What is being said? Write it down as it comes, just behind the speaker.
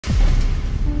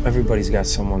Everybody's got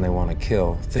someone they want to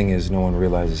kill. Thing is, no one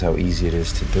realizes how easy it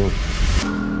is to do.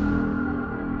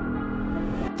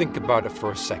 Think about it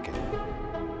for a second.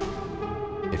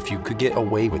 If you could get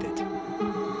away with it,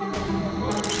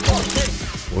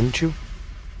 wouldn't you?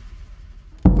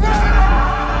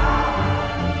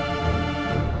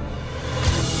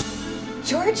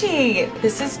 Georgie,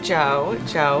 this is Joe.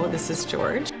 Joe, this is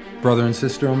George. Brother and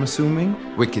sister, I'm assuming?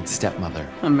 Wicked stepmother.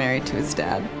 I'm married to his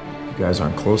dad. You guys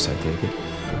aren't close, I take it.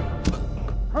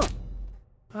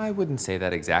 I wouldn't say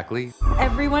that exactly.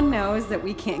 Everyone knows that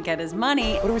we can't get his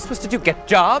money. What are we supposed to do, get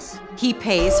jobs? He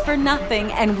pays for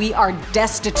nothing, and we are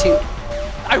destitute.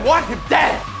 I want him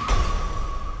dead!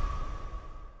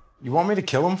 You want me to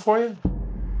kill him for you?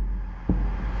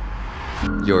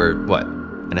 You're what?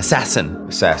 An assassin?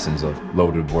 Assassin's a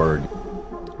loaded word.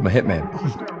 I'm a hitman.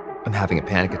 I'm having a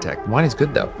panic attack. Wine is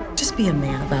good, though. Just be a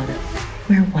man about it.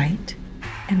 We're white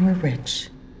and we're rich.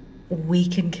 We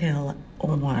can kill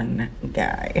one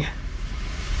guy.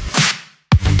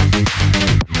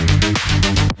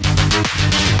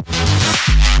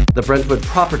 The Brentwood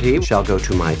property shall go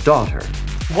to my daughter.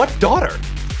 What daughter?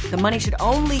 The money should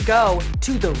only go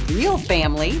to the real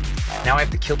family. Now I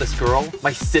have to kill this girl?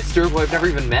 My sister, who I've never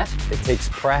even met? It takes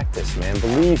practice, man.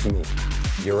 Believe me.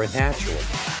 You're a natural.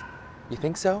 You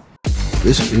think so?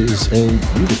 This is a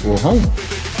beautiful home.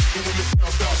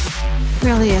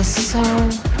 Really is so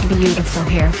beautiful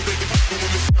here.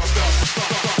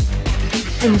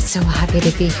 I'm so happy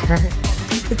to be here.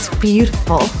 It's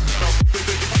beautiful.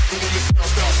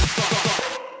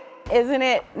 Isn't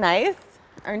it nice?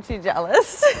 Aren't you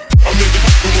jealous?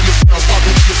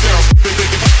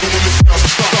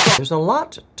 There's a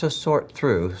lot to sort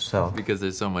through, so. Because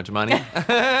there's so much money.